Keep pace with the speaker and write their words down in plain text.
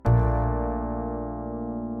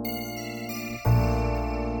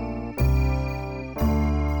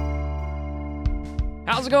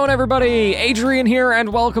How's it going, everybody? Adrian here,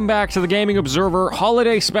 and welcome back to the Gaming Observer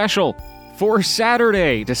Holiday Special for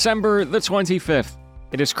Saturday, December the 25th.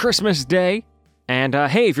 It is Christmas Day, and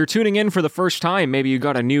hey, if you're tuning in for the first time, maybe you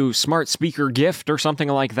got a new smart speaker gift or something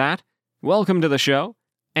like that, welcome to the show.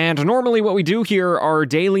 And normally what we do here are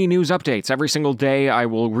daily news updates. Every single day I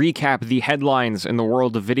will recap the headlines in the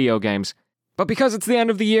world of video games. But because it's the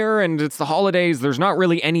end of the year and it's the holidays, there's not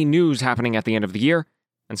really any news happening at the end of the year.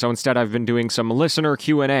 And so instead I've been doing some listener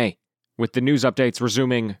Q&A, with the news updates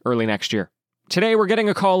resuming early next year. Today we're getting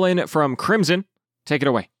a call in from Crimson. Take it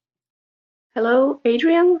away. Hello,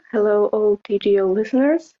 Adrian. Hello, all TGO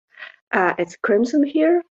listeners. It's Crimson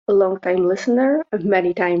here, a long-time listener, a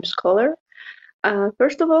many-times caller.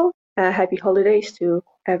 First of all, happy holidays to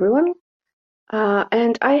everyone.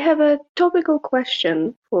 And I have a topical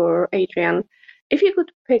question for Adrian. If you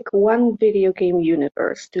could pick one video game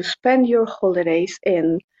universe to spend your holidays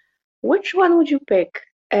in, which one would you pick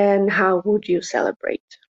and how would you celebrate?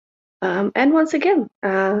 And once again,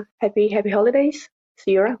 happy holidays.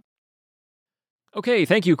 See you around. Okay,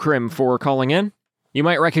 thank you, Crim, for calling in. You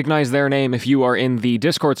might recognize their name if you are in the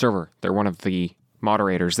Discord server. They're one of the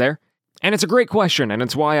moderators there. And it's a great question, and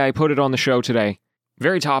it's why I put it on the show today.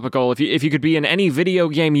 Very topical. If you could be in any video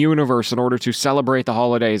game universe in order to celebrate the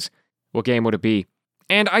holidays, what game would it be?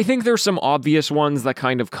 And I think there's some obvious ones that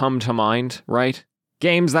kind of come to mind, right?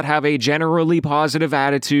 Games that have a generally positive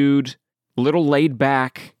attitude, a little laid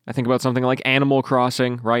back. I think about something like Animal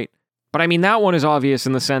Crossing, right? But I mean, that one is obvious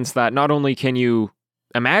in the sense that not only can you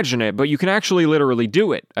imagine it, but you can actually literally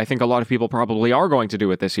do it. I think a lot of people probably are going to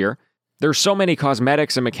do it this year. There's so many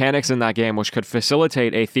cosmetics and mechanics in that game which could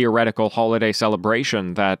facilitate a theoretical holiday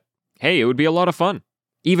celebration that, hey, it would be a lot of fun.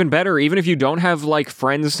 Even better, even if you don't have, like,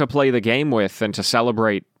 friends to play the game with and to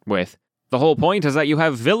celebrate with, the whole point is that you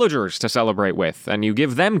have villagers to celebrate with, and you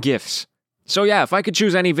give them gifts. So yeah, if I could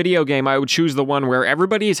choose any video game, I would choose the one where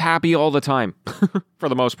everybody is happy all the time. For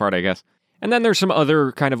the most part, I guess. And then there's some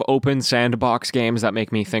other kind of open sandbox games that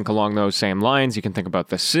make me think along those same lines. You can think about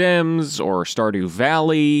The Sims or Stardew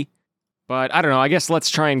Valley. But I don't know, I guess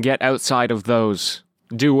let's try and get outside of those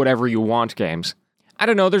do whatever you want games. I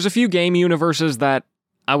don't know, there's a few game universes that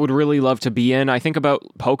I would really love to be in. I think about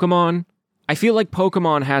Pokemon. I feel like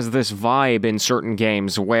Pokemon has this vibe in certain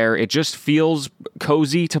games where it just feels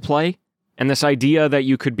cozy to play. And this idea that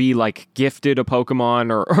you could be, like, gifted a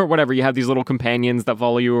Pokemon or whatever, you have these little companions that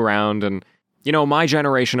follow you around. And, you know, my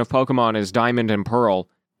generation of Pokemon is Diamond and Pearl.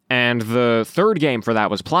 And the third game for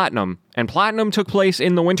that was Platinum. And Platinum took place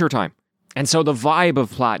in the wintertime. And so the vibe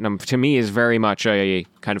of Platinum, to me, is very much a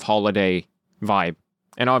kind of holiday vibe.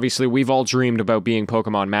 And obviously, we've all dreamed about being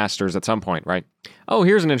Pokemon masters at some point, right? Oh,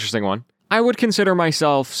 here's an interesting one. I would consider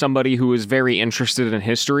myself somebody who is very interested in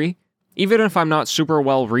history. Even if I'm not super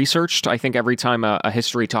well researched, I think every time a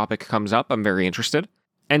history topic comes up, I'm very interested.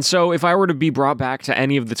 And so if I were to be brought back to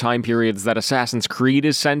any of the time periods that Assassin's Creed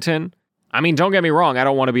is sent in, I mean, don't get me wrong, I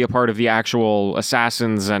don't want to be a part of the actual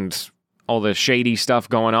assassins and all the shady stuff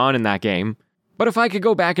going on in that game. But if I could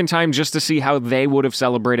go back in time just to see how they would have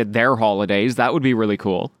celebrated their holidays, that would be really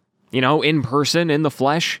cool. You know, in person, in the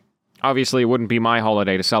flesh. Obviously, it wouldn't be my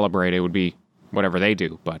holiday to celebrate, it would be whatever they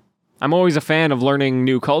do, but I'm always a fan of learning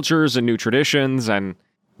new cultures and new traditions, and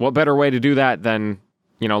what better way to do that than,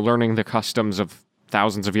 you know, learning the customs of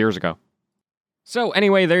thousands of years ago. So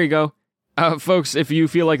anyway, there you go. Folks, if you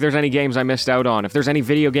feel like there's any games I missed out on, if there's any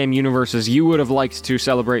video game universes you would have liked to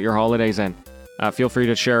celebrate your holidays in, feel free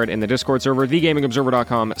to share it in the Discord server,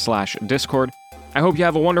 thegamingobserver.com/Discord. I hope you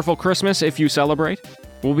have a wonderful Christmas if you celebrate.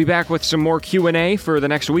 We'll be back with some more Q&A for the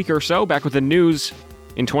next week or so, back with the news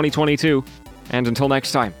in 2022. And until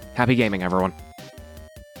next time, happy gaming, everyone.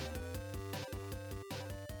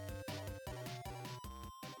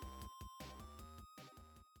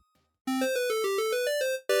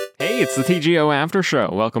 Hey, it's the TGO After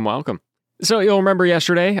Show. Welcome, welcome. So you'll remember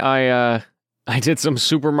yesterday, I did some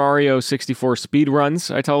Super Mario 64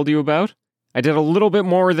 speedruns I told you about. I did a little bit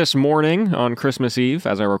more this morning on Christmas Eve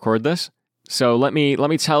as I record this. So let me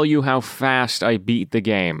tell you how fast I beat the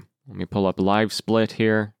game. Let me pull up Live Split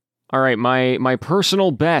here. All right, my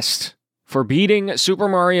personal best for beating Super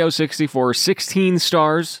Mario 64 16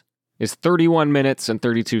 stars is 31 minutes and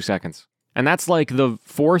 32 seconds. And that's like the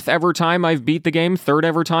fourth ever time I've beat the game, third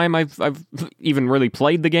ever time I've even really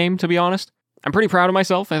played the game, to be honest. I'm pretty proud of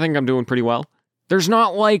myself. I think I'm doing pretty well. There's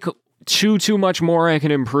not like too much more I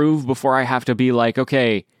can improve before I have to be like,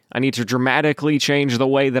 okay, I need to dramatically change the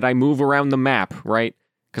way that I move around the map, right?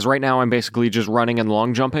 Because right now I'm basically just running and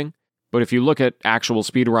long jumping. But if you look at actual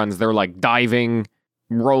speedruns, they're like diving,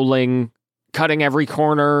 rolling, cutting every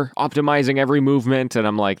corner, optimizing every movement. And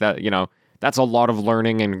I'm like, that, you know, that's a lot of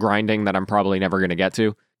learning and grinding that I'm probably never going to get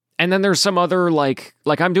to. And then there's some other, like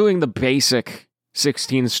I'm doing the basic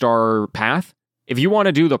 16-star path. If you want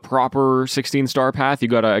to do the proper 16-star path, you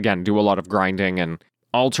got to, again, do a lot of grinding and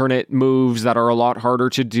alternate moves that are a lot harder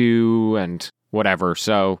to do and whatever.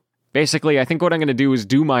 So basically, I think what I'm going to do is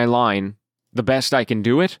do my line the best I can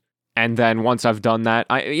do it. And then once I've done that,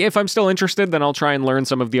 if I'm still interested, then I'll try and learn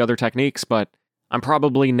some of the other techniques, but I'm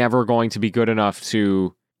probably never going to be good enough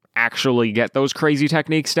to actually get those crazy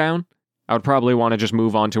techniques down. I would probably want to just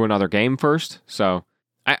move on to another game first. So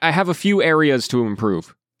I have a few areas to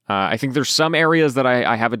improve. I think there's some areas that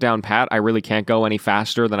I have it down pat. I really can't go any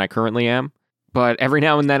faster than I currently am. But every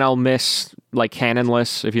now and then I'll miss, like,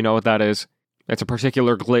 Cannonless, if you know what that is. It's a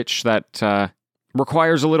particular glitch that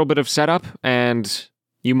requires a little bit of setup, and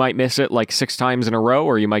you might miss it like 6 times in a row,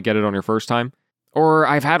 or you might get it on your first time. Or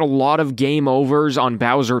I've had a lot of game overs on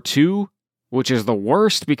Bowser 2, which is the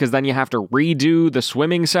worst, because then you have to redo the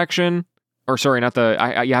swimming section. Or sorry, not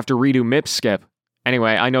you have to redo Mip Skip.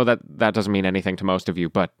 Anyway, I know that doesn't mean anything to most of you,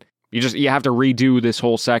 but you have to redo this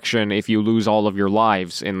whole section if you lose all of your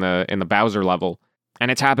lives in the Bowser level.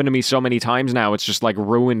 And it's happened to me so many times now, it's just like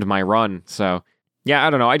ruined my run. So yeah,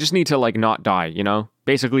 I don't know. I just need to like not die, you know?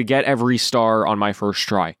 Basically get every star on my first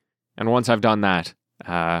try. And once I've done that,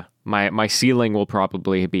 my ceiling will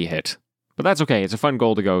probably be hit. But that's okay. It's a fun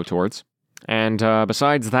goal to go towards. And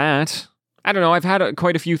besides that, I don't know. I've had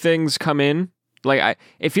quite a few things come in.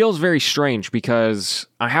 It feels very strange because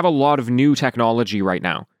I have a lot of new technology right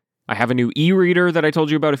now. I have a new e-reader that I told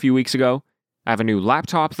you about a few weeks ago. I have a new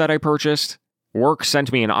laptop that I purchased. Work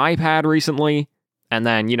sent me an iPad recently. And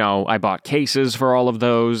then, I bought cases for all of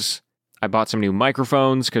those. I bought some new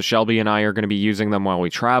microphones because Shelby and I are going to be using them while we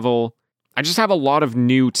travel. I just have a lot of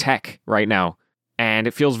new tech right now. And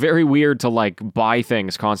it feels very weird to buy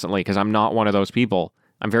things constantly because I'm not one of those people.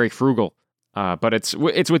 I'm very frugal. But it's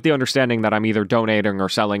with the understanding that I'm either donating or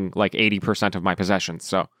selling 80% of my possessions.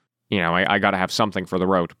 So, I got to have something for the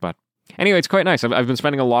road. But anyway, it's quite nice. I've been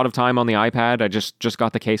spending a lot of time on the iPad. I just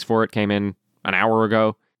got the case for it. Came in an hour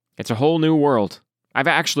ago. It's a whole new world.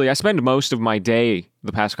 I spend most of my day,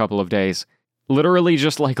 the past couple of days, literally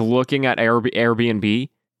just looking at Airbnb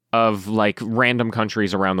of random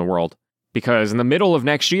countries around the world. Because in the middle of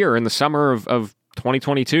next year, in the summer of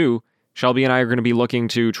 2022, Shelby and I are going to be looking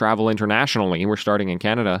to travel internationally. We're starting in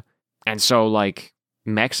Canada. And so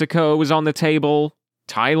Mexico is on the table.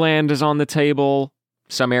 Thailand is on the table.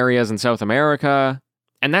 Some areas in South America.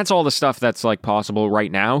 And that's all the stuff that's possible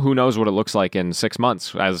right now. Who knows what it looks like in 6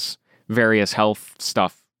 months as various health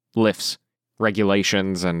stuff lifts,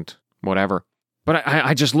 regulations, and whatever. But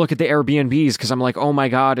I just look at the Airbnbs because I'm like, oh my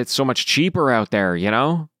God, it's so much cheaper out there,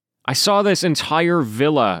 I saw this entire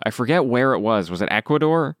villa. I forget where it was. Was it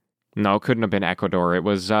Ecuador? No, it couldn't have been Ecuador. It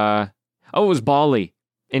was, it was Bali,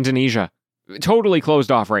 Indonesia. Totally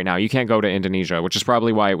closed off right now. You can't go to Indonesia, which is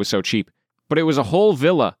probably why it was so cheap. But it was a whole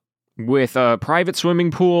villa with a private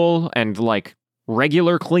swimming pool and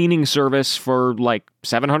regular cleaning service for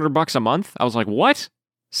 $700 a month. I was like, what?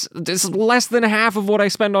 This is less than half of what I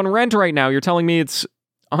spend on rent right now. You're telling me it's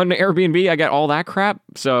on Airbnb, I get all that crap?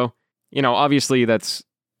 So, obviously there's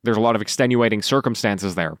a lot of extenuating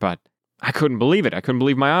circumstances there, but I couldn't believe it. I couldn't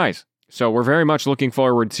believe my eyes. So we're very much looking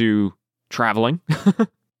forward to traveling.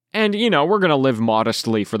 And, we're going to live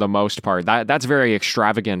modestly for the most part. That's very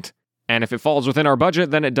extravagant. And if it falls within our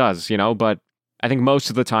budget, then it does, but I think most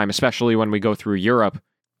of the time, especially when we go through Europe,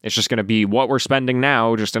 it's just going to be what we're spending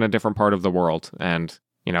now, just in a different part of the world. And,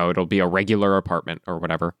 it'll be a regular apartment or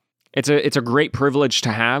whatever. It's a great privilege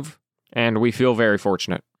to have, and we feel very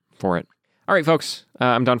fortunate for it. All right, folks,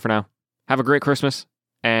 I'm done for now. Have a great Christmas,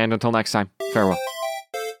 and until next time, farewell.